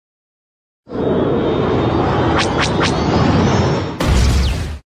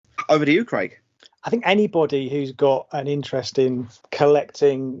Over to you, Craig. I think anybody who's got an interest in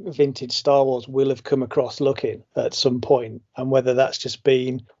collecting vintage Star Wars will have come across Lookin at some point, and whether that's just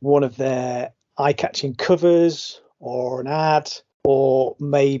been one of their eye-catching covers or an ad, or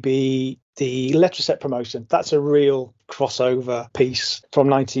maybe the Letraset promotion. That's a real crossover piece from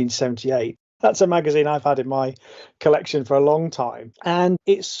 1978. That's a magazine I've had in my collection for a long time, and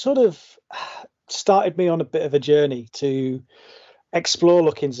it sort of started me on a bit of a journey to explore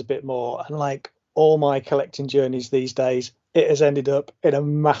Lookins a bit more. And like all my collecting journeys these days, it has ended up in a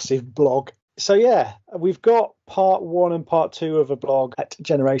massive blog. So yeah, we've got part 1 and part 2 of a blog at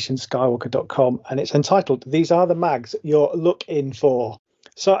generationskywalker.com, and it's entitled "These Are the Mags You're Looking For."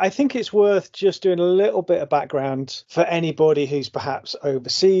 So I think it's worth just doing a little bit of background for anybody who's perhaps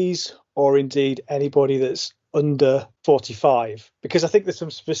overseas, or indeed anybody that's under 45, because I think there's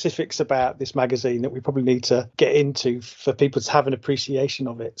some specifics about this magazine that we probably need to get into for people to have an appreciation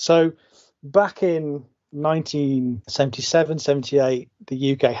of it. So back in 1977, 78,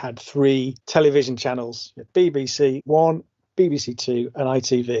 the UK had 3 television channels: BBC One, BBC Two, and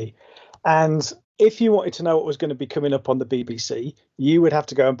ITV. And if you wanted to know what was going to be coming up on the BBC, you would have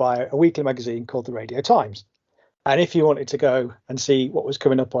to go and buy a weekly magazine called the Radio Times. And if you wanted to go and see what was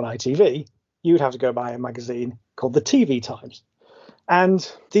coming up on ITV, you would have to go buy a magazine called the TV Times.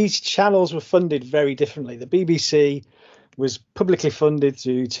 And these channels were funded very differently. The BBC was publicly funded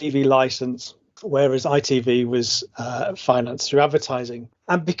through TV license, whereas ITV was financed through advertising.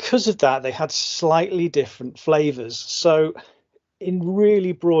 And because of that, they had slightly different flavours. So in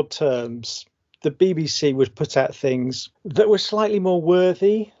really broad terms, the BBC would put out things that were slightly more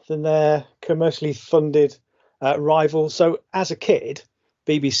worthy than their commercially funded rivals. So as a kid,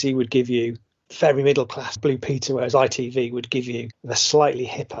 BBC would give you very middle class Blue Peter, whereas ITV would give you the slightly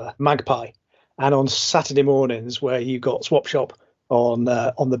hipper Magpie. And on Saturday mornings, where you got Swap Shop on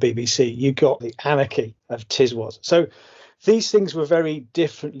the BBC, you got the anarchy of Tiswas. So these things were very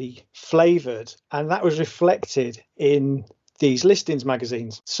differently flavoured, and that was reflected in these listings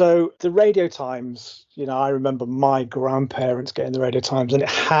magazines. So the Radio Times, I remember my grandparents getting the Radio Times, and it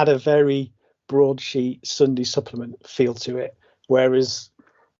had a very broadsheet Sunday supplement feel to it, whereas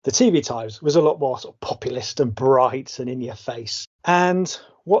the TV Times was a lot more sort of populist and bright and in your face. And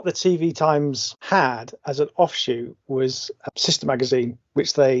what the TV Times had as an offshoot was a sister magazine,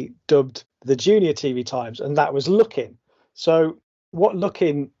 which they dubbed the Junior TV Times, and that was Lookin. So what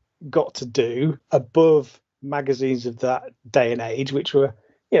Lookin got to do above magazines of that day and age, which were,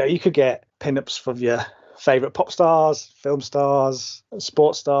 you could get pinups from your favourite pop stars, film stars,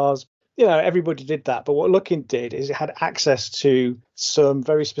 sports stars. Everybody did that. But what Lookin did is it had access to some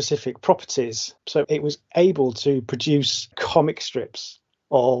very specific properties. So it was able to produce comic strips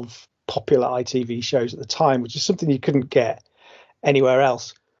of popular ITV shows at the time, which is something you couldn't get anywhere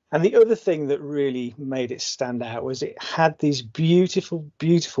else. And the other thing that really made it stand out was it had these beautiful,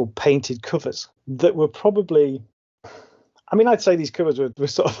 beautiful painted covers that were probably, I'd say these covers were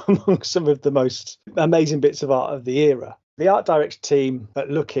sort of among some of the most amazing bits of art of the era. The art direction team at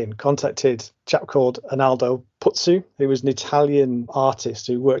Lookin contacted a chap called Arnaldo Puzzu, who was an Italian artist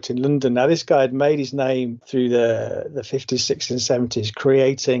who worked in London. Now, this guy had made his name through the 50s, 60s and 70s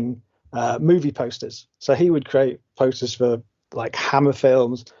creating movie posters. So he would create posters for like Hammer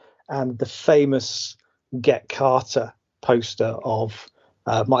Films and the famous Get Carter poster of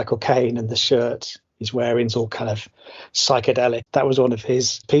Michael Caine, and the shirt he's wearing is all kind of psychedelic. That was one of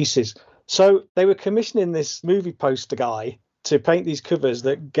his pieces. So they were commissioning this movie poster guy to paint these covers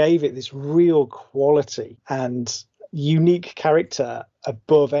that gave it this real quality and unique character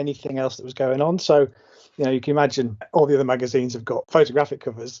above anything else that was going on. So, you can imagine all the other magazines have got photographic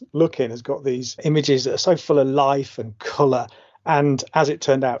covers. Lookin has got these images that are so full of life and colour. And as it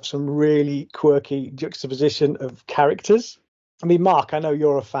turned out, some really quirky juxtaposition of characters. Mark, I know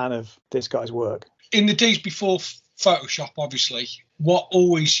you're a fan of this guy's work. In the days before Photoshop, obviously, what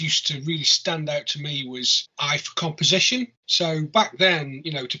always used to really stand out to me was eye for composition. So back then,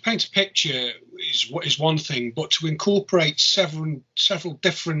 to paint a picture is one thing, but to incorporate several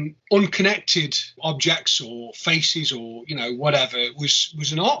different unconnected objects or faces or whatever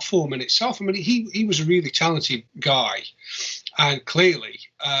was an art form in itself. He was a really talented guy, and clearly,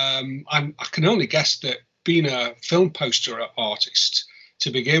 I can only guess that being a film poster artist to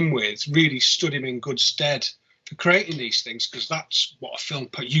begin with really stood him in good stead for creating these things, because that's what a film,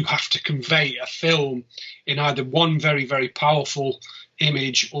 you have to convey a film in either one very, very powerful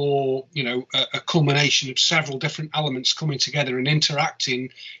image or, a culmination of several different elements coming together and interacting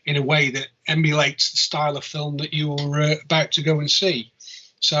in a way that emulates the style of film that you're about to go and see.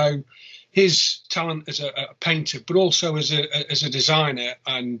 So his talent as a painter, but also as a designer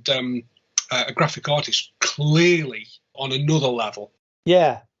and a graphic artist, clearly on another level.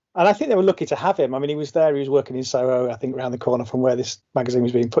 Yeah. And I think they were lucky to have him. I mean, he was there. He was working in Soho, I think, around the corner from where this magazine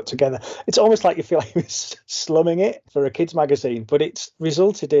was being put together. It's almost like you feel like he was slumming it for a kids magazine, but it's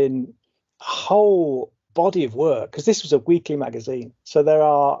resulted in a whole body of work, because this was a weekly magazine. So there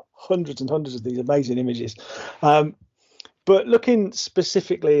are hundreds and hundreds of these amazing images. But looking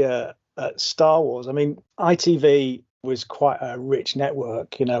specifically at Star Wars, I mean, ITV was quite a rich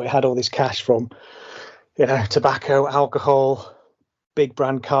network. You know, it had all this cash from, you know, tobacco, alcohol, big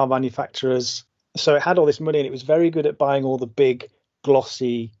brand car manufacturers. So it had all this money, and it was very good at buying all the big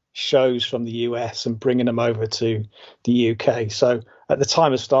glossy shows from the US and bringing them over to the UK. So at the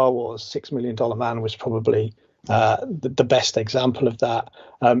time of Star Wars, $6 Million Man was probably the best example of that.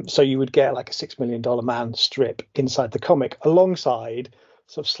 So you would get like a $6 Million Man strip inside the comic, alongside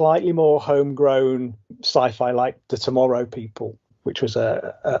sort of slightly more homegrown sci-fi like The Tomorrow People, which was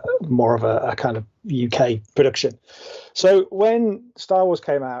a more of a kind of UK production. So when Star Wars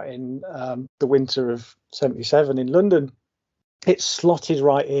came out in the winter of '77 in London, it slotted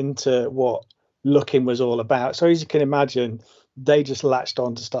right into what Looking was all about. So as you can imagine, they just latched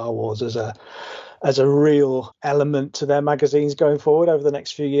on to Star Wars as a real element to their magazines going forward over the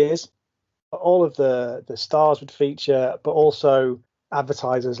next few years. All of the stars would feature, but also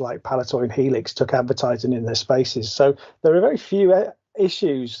advertisers like Palitoy and Helix took advertising in their spaces. So there are very few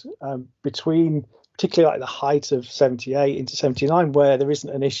issues between, particularly like the height of 78 into 79, where there isn't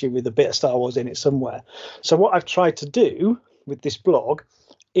an issue with a bit of Star Wars in it somewhere. So what I've tried to do with this blog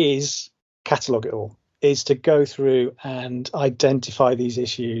is catalogue it all, is to go through and identify these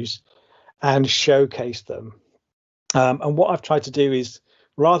issues and showcase them. And what I've tried to do is,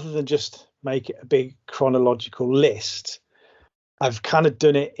 rather than just make it a big chronological list, I've kind of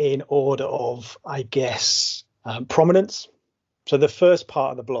done it in order of, I guess, prominence. So the first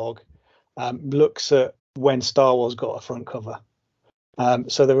part of the blog looks at when Star Wars got a front cover.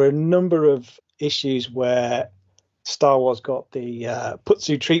 So there were a number of issues where Star Wars got the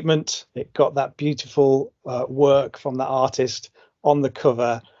putsu treatment. It got that beautiful work from that artist on the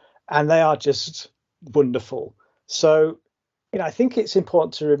cover, and they are just wonderful. So, you know, I think it's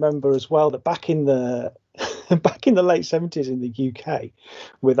important to remember as well that back in the late 70s in the UK,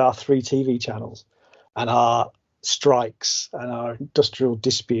 with our 3 TV channels and our strikes and our industrial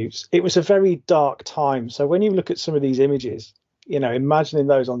disputes, it was a very dark time. So when you look at some of these images, you know, imagining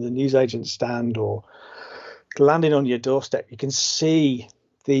those on the newsagent stand or landing on your doorstep, you can see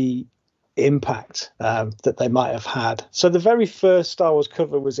the impact that they might have had. So the very first Star Wars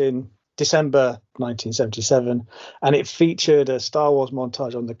cover was in December 1977, and it featured a Star Wars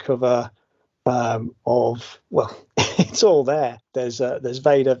montage on the cover of, well, it's all there. There's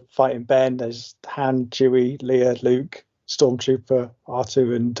Vader fighting Ben, there's Han, Chewie, Leia, Luke, Stormtrooper,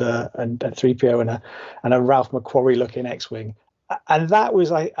 R2 and 3PO, and a Ralph McQuarrie looking X-Wing. And that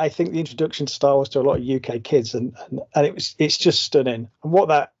was, I think, the introduction to Star Wars to a lot of UK kids, and it's just stunning. And what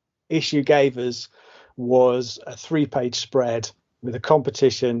that issue gave us was a 3-page spread with a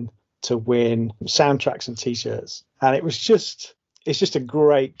competition to win soundtracks and T-shirts, and it's just a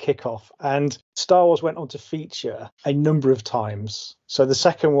great kickoff. And Star Wars went on to feature a number of times. So the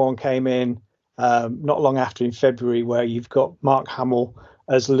second one came in not long after, in February, where you've got Mark Hamill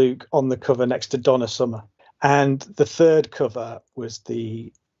as Luke on the cover next to Donna Summer. And the third cover was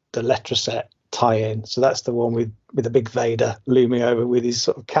the Letraset tie-in. So that's the one with the big Vader looming over with his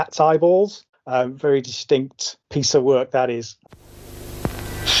sort of cat's eyeballs. Very distinct piece of work that is.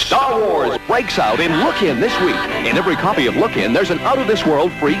 Star Wars breaks out in Look-In this week. In every copy of Look-In, there's an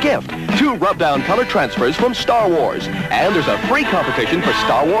out-of-this-world free gift. 2 rub-down color transfers from Star Wars. And there's a free competition for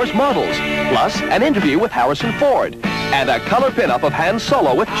Star Wars models. Plus, an interview with Harrison Ford. And a color pin-up of Han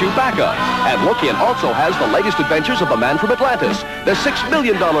Solo with Chewbacca. And Look-In also has the latest adventures of the man from Atlantis, the $6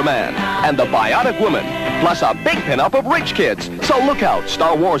 Million Man, and the Bionic Woman. Plus a big pin-up of rich kids. So look out,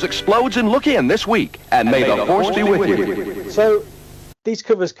 Star Wars explodes in Look-In this week. And may the Force be with you. So these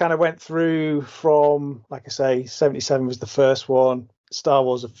covers kind of went through from, like I say, 77 was the first one. Star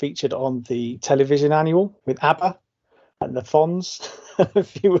Wars have featured on the television annual with ABBA and the Fonz, a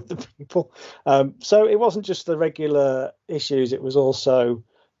few of the people. So it wasn't just the regular issues, it was also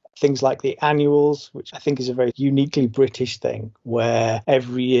things like the annuals, which I think is a very uniquely British thing, where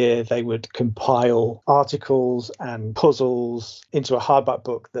every year they would compile articles and puzzles into a hardback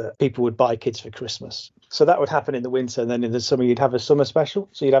book that people would buy kids for Christmas. So that would happen in the winter, and then in the summer you'd have a summer special.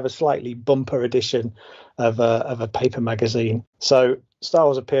 So you'd have a slightly bumper edition of a paper magazine. So Star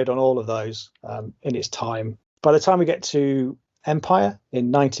Wars appeared on all of those in its time. By the time we get to Empire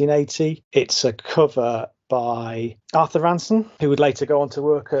in 1980. It's a cover by Arthur Ranson, who would later go on to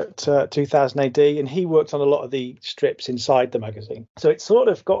work at 2000 AD, and he worked on a lot of the strips inside the magazine. So it's sort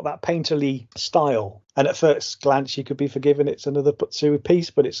of got that painterly style, and at first glance you could be forgiven it's another Putsui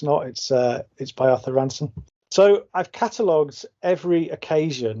piece, but it's not. It's by Arthur Ranson. So I've catalogued every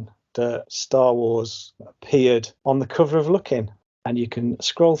occasion that Star Wars appeared on the cover of Look-In, and you can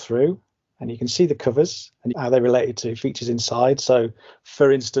scroll through and you can see the covers and how they're related to features inside. So,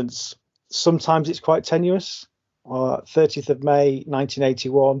 for instance, sometimes it's quite tenuous. 30th of May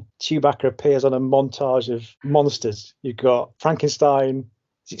 1981, Chewbacca appears on a montage of monsters. You've got Frankenstein,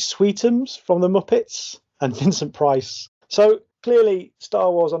 is it Sweetums from the Muppets, and Vincent Price. So clearly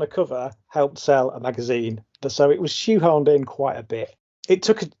Star Wars on a cover helped sell a magazine, so it was shoehorned in quite a bit. It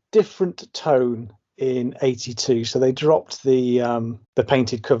took a different tone in 82, so they dropped the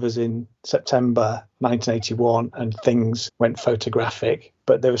painted covers in September 1981 and things went photographic,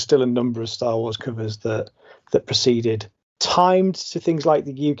 but there were still a number of Star Wars covers that proceeded, timed to things like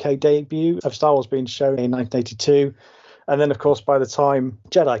the UK debut of Star Wars being shown in 1982, and then of course by the time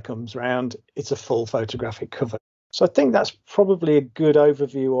Jedi comes around it's a full photographic cover. So I think that's probably a good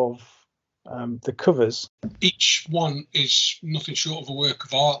overview of the covers. Each one is nothing short of a work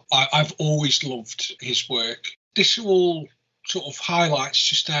of art. I've always loved his work. This all sort of highlights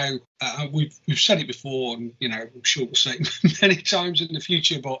just how we've said it before, and I'm sure we'll say it many times in the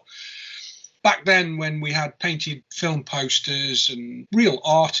future, but back then when we had painted film posters and real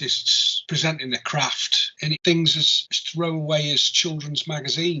artists presenting their craft and things as throwaway as children's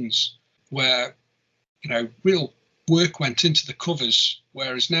magazines, where real work went into the covers,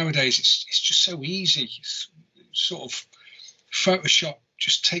 whereas nowadays it's just so easy. It's sort of Photoshop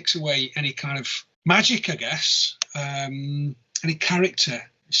just takes away any kind of magic, I guess, any character.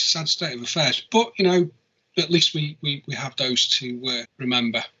 It's a sad state of affairs, but at least we have those to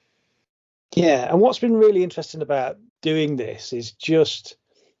remember. Yeah, and what's been really interesting about doing this is just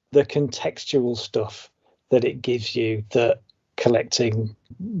the contextual stuff that it gives you that collecting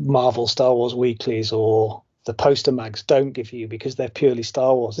Marvel Star Wars weeklies or the poster mags don't give you, because they're purely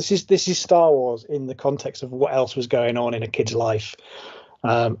Star Wars. This is Star Wars in the context of what else was going on in a kid's life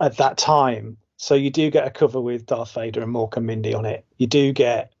at that time. So you do get a cover with Darth Vader and Mork and Mindy on it. You do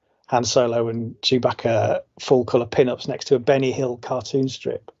get Han Solo and Chewbacca full colour pinups next to a Benny Hill cartoon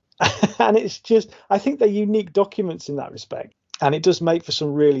strip. And it's just, I think they're unique documents in that respect. And it does make for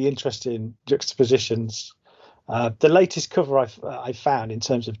some really interesting juxtapositions. The latest cover I found in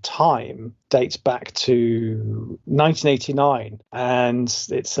terms of time dates back to 1989, and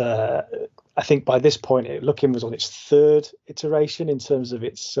it's I think by this point Look-In was on its third iteration in terms of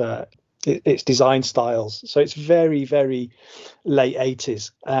its design styles. So it's very, very late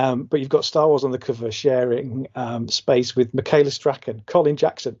 80s. But you've got Star Wars on the cover sharing space with Michaela Strachan, Colin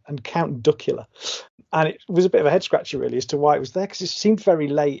Jackson, and Count Duckula. And it was a bit of a head scratcher really as to why it was there, because it seemed very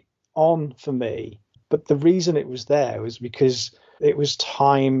late on for me. But the reason it was there was because it was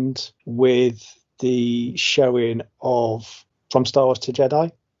timed with the showing of From Star Wars to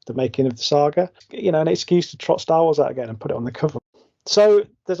Jedi, the making of the saga, an excuse to trot Star Wars out again and put it on the cover. So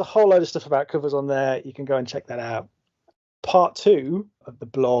there's a whole load of stuff about covers on there. You can go and check that out. Part 2 of the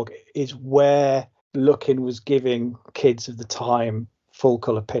blog is where Look-In was giving kids of the time full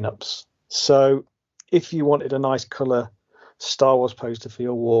colour pinups. So if you wanted a nice colour Star Wars poster for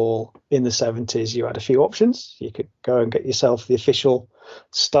your wall in the 70s, you had a few options. You could go and get yourself the official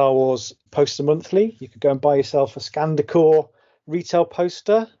Star Wars poster monthly. You could go and buy yourself a Scan Decor retail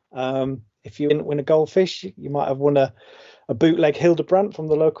poster. If you didn't win a goldfish, you might have won a bootleg Hildebrandt from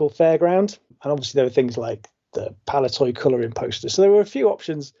the local fairground. And obviously there were things like the Palatoy colouring posters. So there were a few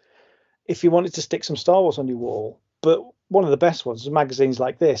options if you wanted to stick some Star Wars on your wall. But one of the best ones was magazines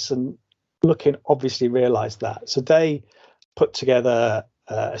like this, and Look-In obviously realised that. So they put together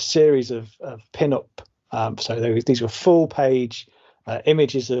a series of pin-up. So these were full-page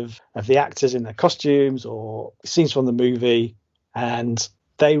images of the actors in their costumes or scenes from the movie, and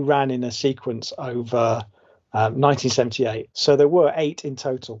they ran in a sequence over 1978. So there were 8 in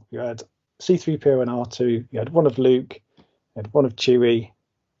total. You had C-3PO and R2. You had one of Luke. You had one of Chewie,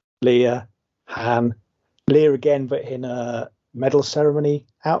 Leia, Han. Leia again, but in a medal ceremony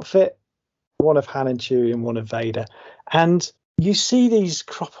outfit. One of Han and Chewie and one of Vader. And you see these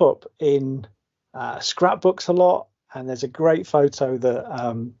crop up in scrapbooks a lot. And there's a great photo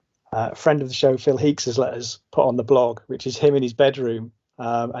that a friend of the show, Phil Heeks, has let us put on the blog, which is him in his bedroom.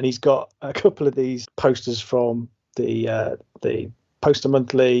 And he's got a couple of these posters from the Poster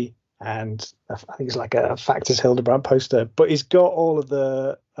Monthly and I think it's like a Factors Hildebrand poster, but he's got all of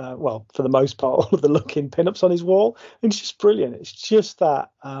the, well, for the most part, all of the Look-In pinups on his wall. And it's just brilliant. It's just that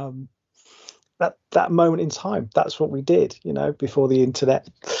that moment in time. That's what we did, before the internet.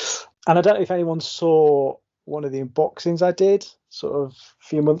 And I don't know if anyone saw one of the unboxings I did sort of a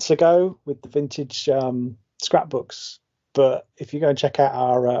few months ago with the vintage scrapbooks. But if you go and check out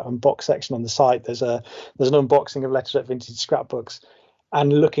our unbox section on the site, there's an unboxing of Letters at Vintage Scrapbooks.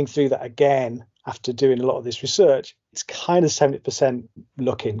 And looking through that again after doing a lot of this research, it's kind of 70%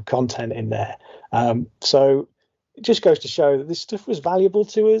 Look-In content in there. So it just goes to show that this stuff was valuable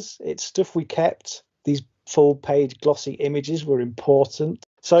to us. It's stuff we kept. These full-page glossy images were important.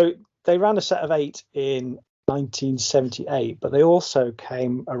 So they ran a set of 8 in 1978, but they also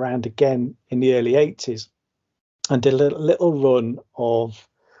came around again in the early 80s and did a little run of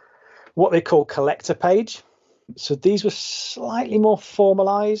what they call collector page. So these were slightly more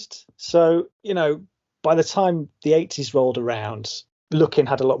formalized. So, by the time the 80s rolled around, Look-In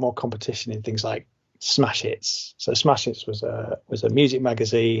had a lot more competition in things like Smash Hits. So Smash Hits was a music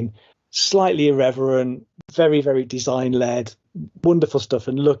magazine, slightly irreverent, very, very design-led, wonderful stuff.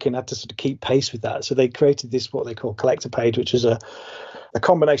 And Look-In had to sort of keep pace with that. So they created this, what they call collector page, which is a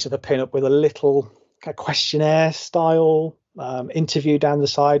combination of a pin-up with a little kind of questionnaire style interview down the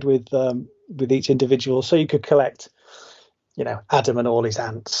side with each individual. So you could collect, Adam and all his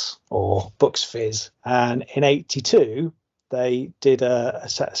ants or Bucks Fizz. And in 82, they did a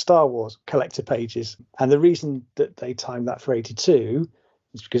set of Star Wars collector pages. And the reason that they timed that for 82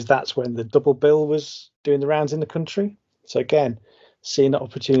 is because that's when the double bill was doing the rounds in the country. So again, seeing an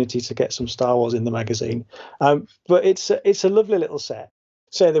opportunity to get some Star Wars in the magazine. But it's a lovely little set.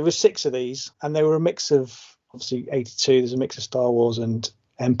 So there were 6 of these, and they were a mix of, obviously 82, there's a mix of Star Wars and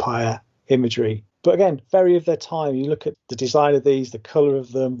Empire imagery. But again, very of their time. You look at the design of these, the colour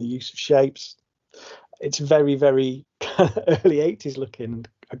of them, the use of shapes. It's very, very early 80s looking,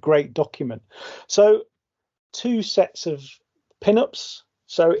 a great document. So 2 sets of pinups.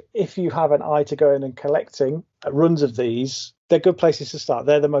 So if you have an eye to go in and collecting runs of these, they're good places to start.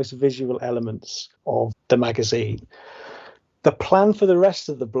 They're the most visual elements of the magazine. The plan for the rest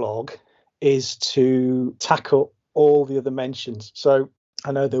of the blog is to tackle all the other mentions. So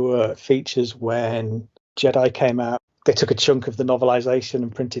I know there were features when Jedi came out. They took a chunk of the novelization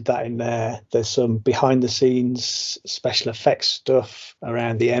and printed that in there. There's some behind the scenes special effects stuff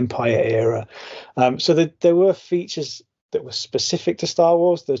around the Empire era. So there were features that were specific to Star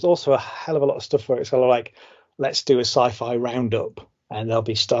Wars. There's also a hell of a lot of stuff where it's kind of like, let's do a sci-fi roundup, and there'll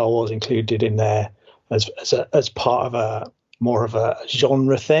be Star Wars included in there as part of a more of a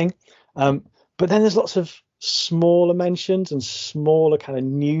genre thing. But then there's lots of smaller mentions and smaller kind of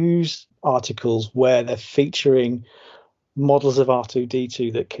news articles where they're featuring models of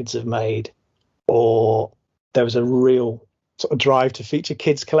R2-D2 that kids have made, or there was a real sort of drive to feature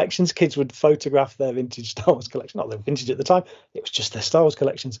kids' collections. Kids would photograph their vintage Star Wars collection, not their vintage at the time, it was just their Star Wars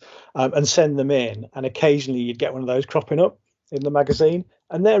collections, and send them in. And occasionally you'd get one of those cropping up in the magazine,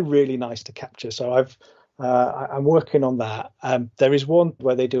 and they're really nice to capture. So I'm working on that. There is one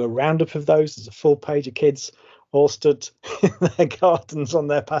where they do a roundup of those. There's a full page of kids all stood in their gardens on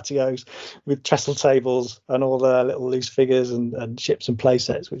their patios with trestle tables and all their little loose figures and ships and play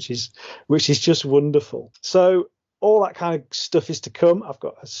sets, which is just wonderful. So all that kind of stuff is to come. I've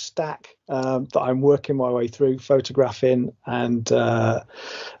got a stack that I'm working my way through, photographing and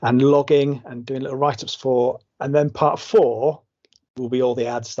logging and doing little write-ups for. And then part 4 will be all the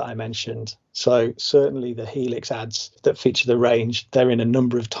ads that I mentioned. So certainly the Helix ads that feature the range, they're in a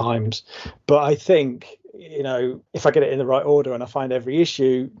number of times. But I think, if I get it in the right order and I find every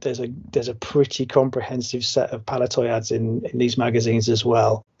issue, there's a pretty comprehensive set of Palatoy ads in these magazines as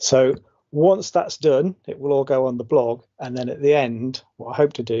well. So once that's done, it will all go on the blog. And then at the end, what I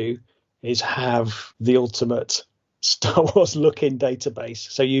hope to do is have the ultimate Star Wars Look-In database.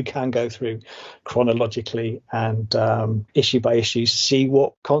 So you can go through chronologically and issue by issue, see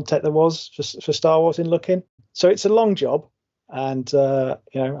what content there was for Star Wars in Look-In. So it's a long job, and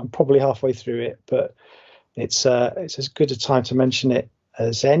I'm probably halfway through it, but it's as good a time to mention it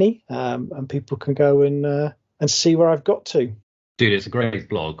as any, and people can go and see where I've got to. Dude, it's a great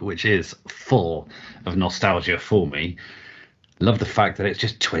blog, which is full of nostalgia for me. Love the fact that it's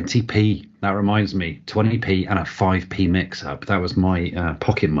just 20p. That reminds me, 20p and a 5p mix-up. That was my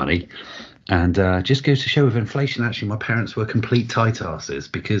pocket money. And just goes to show with inflation, actually, my parents were complete tight asses,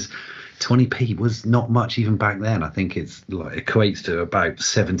 because 20p was not much even back then. I think it's like equates to about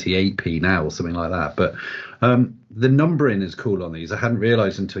 78p now or something like that. But the numbering is cool on these. I hadn't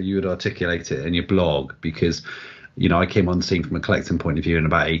realised until you would articulate it in your blog, because I came on scene from a collecting point of view in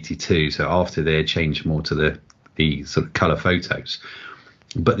about 82. So after they had changed more to the sort of colour photos.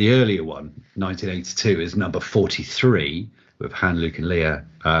 But the earlier one, 1982, is number 43 with Han, Luke and Leia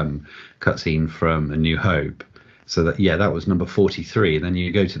cutscene from A New Hope. So that was number 43. And then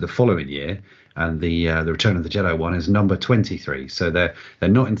you go to the following year, and the Return of the Jedi one is number 23. So they're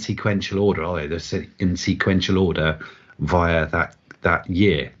not in sequential order, are they? They're in sequential order via that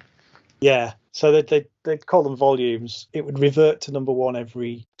year. Yeah. So they'd call them volumes. It would revert to number 1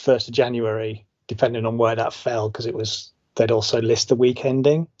 every 1st of January, depending on where that fell, because they'd also list the week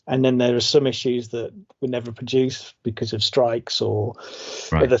ending. And then there are some issues that were never produced because of strikes or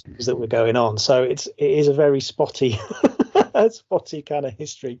other things that were going on. So it is a very spotty kind of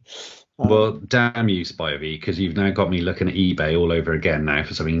history. Well, damn you, Spivey, because you've now got me looking at eBay all over again now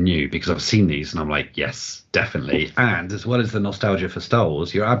for something new, because I've seen these and I'm like, yes, definitely. And as well as the nostalgia for Star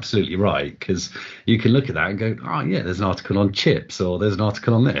Wars, you're absolutely right, because you can look at that and go, oh, yeah, there's an article on chips, or there's an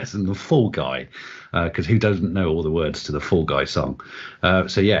article on this, and the Fall Guy, because who doesn't know all the words to the Fall Guy song?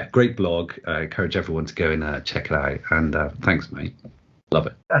 So, yeah, great blog. I encourage everyone to go and check it out. And thanks, mate. Love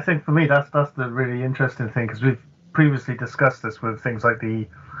it. I think for me, that's the really interesting thing, because we've previously discussed this with things like the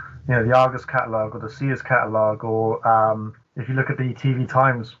Argus catalogue or the Sears catalogue, or if you look at the TV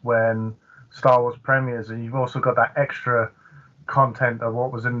Times when Star Wars premieres, and you've also got that extra content of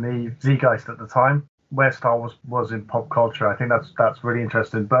what was in the Zeitgeist at the time, where Star Wars was in pop culture. I think that's really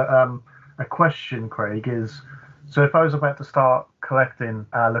interesting. But a question, Craig, is, so if I was about to start collecting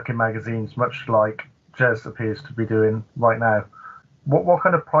looking magazines, much like Jez appears to be doing right now, what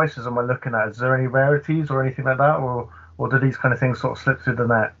kind of prices am I looking at? Is there any rarities or anything like that, or do these kind of things sort of slip through the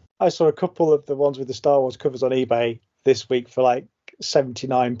net? I saw a couple of the ones with the Star Wars covers on eBay this week for like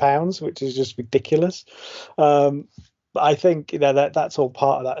 £79, which is just ridiculous. But I think that's all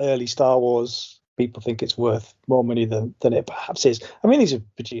part of that early Star Wars. People think it's worth more money than it perhaps is. I mean, these are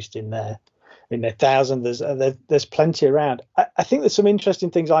produced in their thousands. There's plenty around. I think there's some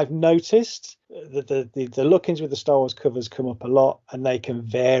interesting things I've noticed. The look-ins with the Star Wars covers come up a lot, and they can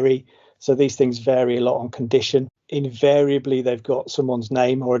vary. So these things vary a lot on condition. Invariably, they've got someone's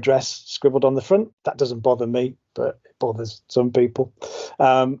name or address scribbled on the front. That doesn't bother me, but it bothers some people.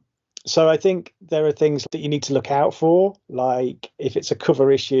 So I think there are things that you need to look out for, like if it's a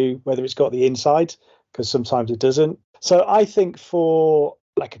cover issue, whether it's got the inside, because sometimes it doesn't. So I think for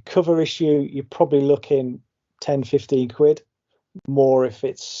like a cover issue, you're probably looking 10, 15 quid, more if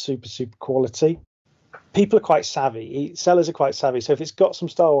it's super, super quality. People are quite savvy. Sellers are quite savvy. So if it's got some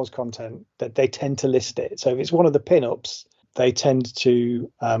Star Wars content, that they tend to list it. So if it's one of the pin-ups, they tend to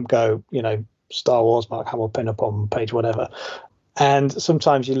go, Star Wars, Mark Hamill pin-up on page whatever. And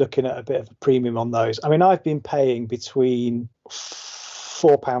sometimes you're looking at a bit of a premium on those. I mean, I've been paying between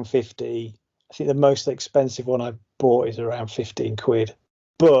 £4.50. I think the most expensive one I bought is around 15 quid.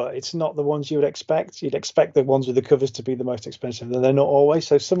 But it's not the ones you would expect. You'd expect the ones with the covers to be the most expensive, and they're not always.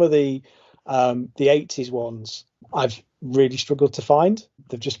 So some of the 80s ones I've really struggled to find.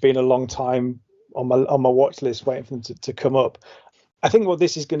 They've just been a long time on my watch list waiting for them to come up. I think what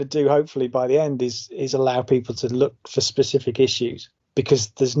this is going to do, hopefully by the end, is allow people to look for specific issues,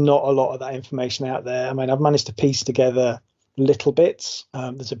 because there's not a lot of that information out there. I mean, I've managed to piece together little bits.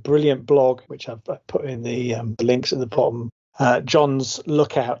 There's a brilliant blog which I've put in the links at the bottom, John's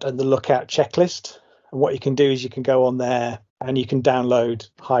Lookout and the Lookout Checklist. And what you can do is you can go on there and you can download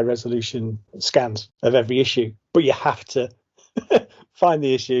high resolution scans of every issue, but you have to find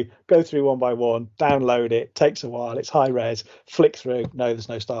the issue, go through one by one, download it. Takes a while. It's high res. Flick through. No, there's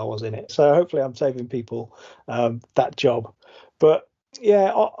no Star Wars in it. So hopefully I'm saving people that job. But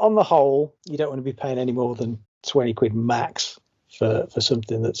yeah, on the whole, you don't want to be paying any more than 20 quid max for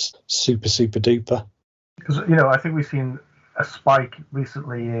something that's super, super duper. Because, I think we've seen a spike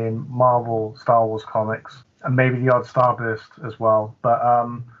recently in Marvel Star Wars comics, and maybe the odd Starburst as well. But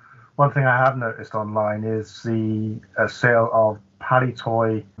one thing I have noticed online is the sale of Paddy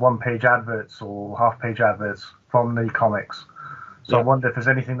Toy one-page adverts or half-page adverts from the comics. So I wonder if there's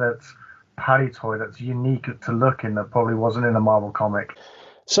anything that's Paddy Toy that's unique to looking that probably wasn't in a Marvel comic.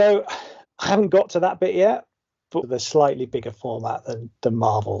 So I haven't got to that bit yet, but they're slightly bigger format than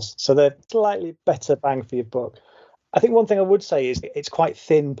Marvel's. So they're slightly better bang for your buck. I think one thing I would say is it's quite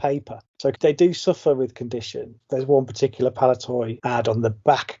thin paper. So they do suffer with condition. There's one particular Palatoy ad on the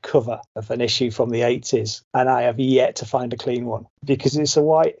back cover of an issue from the 80s, and I have yet to find a clean one because it's a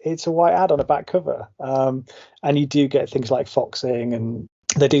white ad on a back cover. And you do get things like foxing, and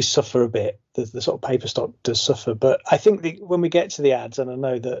they do suffer a bit. The sort of paper stock does suffer. But I think when we get to the ads, and I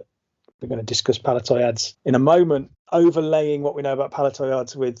know that we're going to discuss Palatoy ads in a moment, overlaying what we know about Palatoy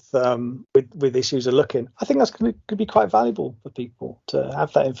ads with with issues of looking. I think that's could be quite valuable for people to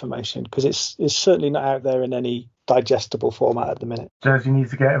have that information, because it's certainly not out there in any digestible format at the minute. Jez, you need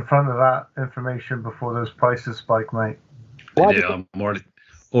to get in front of that information before those prices spike, mate. I'm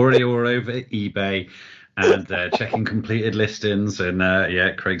already all over eBay and checking completed listings, and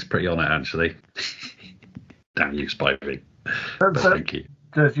Craig's pretty on it actually. Damn you, Spivey. Thank you.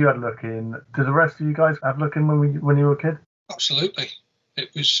 Jez, you had looking. Did the rest of you guys have looking when you were a kid? Absolutely. It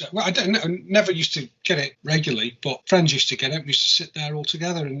was, well, I don't know, never used to get it regularly, but friends used to get it. We used to sit there all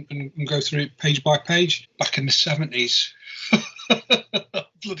together and go through it page by page back in the 70s.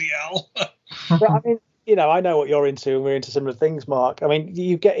 Bloody hell. Well, I mean, I know what you're into, and we're into similar things, Mark. I mean,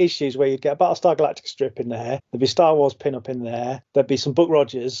 you get issues where you'd get a Battlestar Galactica strip in there, there'd be Star Wars pin-up in there, there'd be some Buck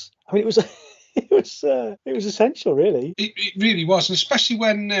Rogers. I mean, it was essential, really. It really was, and especially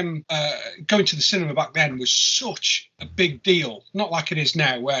when going to the cinema back then was such a big deal. Not like it is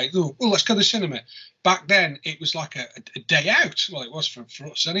now, where let's go to the cinema. Back then, it was like a day out. Well, it was for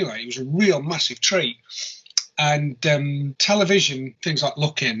us anyway. It was a real massive treat. And television, things like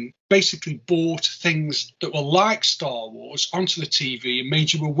Lookin', basically brought things that were like Star Wars onto the TV and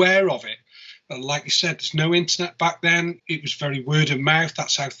made you aware of it. Like you said, there's no internet back then. It was very word of mouth.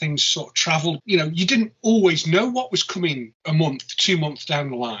 That's how things sort of travelled. You didn't always know what was coming a month, 2 months down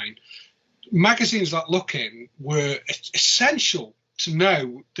the line. Magazines like Lookin' were essential to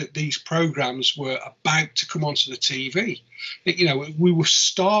know that these programmes were about to come onto the TV. We were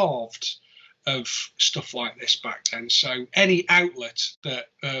starved of stuff like this back then. So any outlet that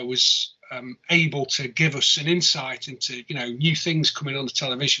was able to give us an insight into, new things coming on the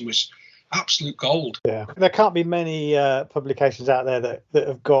television was absolute gold. Yeah, there can't be many publications out there that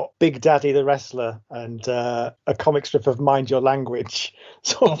have got Big Daddy the Wrestler and a comic strip of Mind Your Language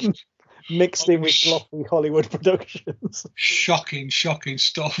sort of mixed in with glossy Hollywood productions. Shocking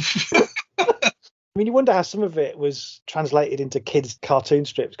stuff. I mean, you wonder how some of it was translated into kids' cartoon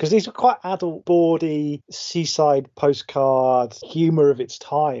strips, because these were quite adult-boardy, seaside postcard humour of its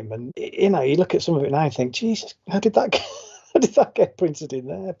time. And, you look at some of it now and think, Jesus, how did that get printed in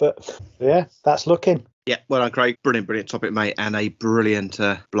there? But, yeah, that's Looking. Yeah, well, Craig, brilliant topic, mate, and a brilliant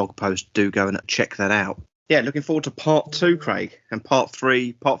blog post. Do go and check that out. Yeah, looking forward to part 2, Craig, and part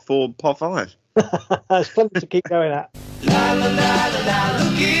 3, part 4, part 5. There's plenty to keep going at. La, la, la, la,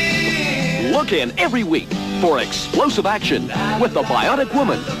 la, Look in every week for explosive action with the Bionic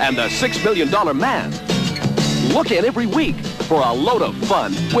Woman and the $6 million Man. Look in every week for a load of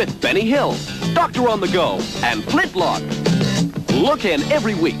fun with Benny Hill, Doctor on the Go, and Flintlock. Look in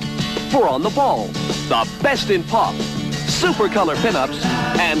every week for On the Ball, the best in pop, super color pinups,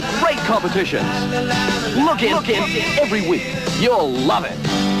 and great competitions. Look in every week. You'll love it.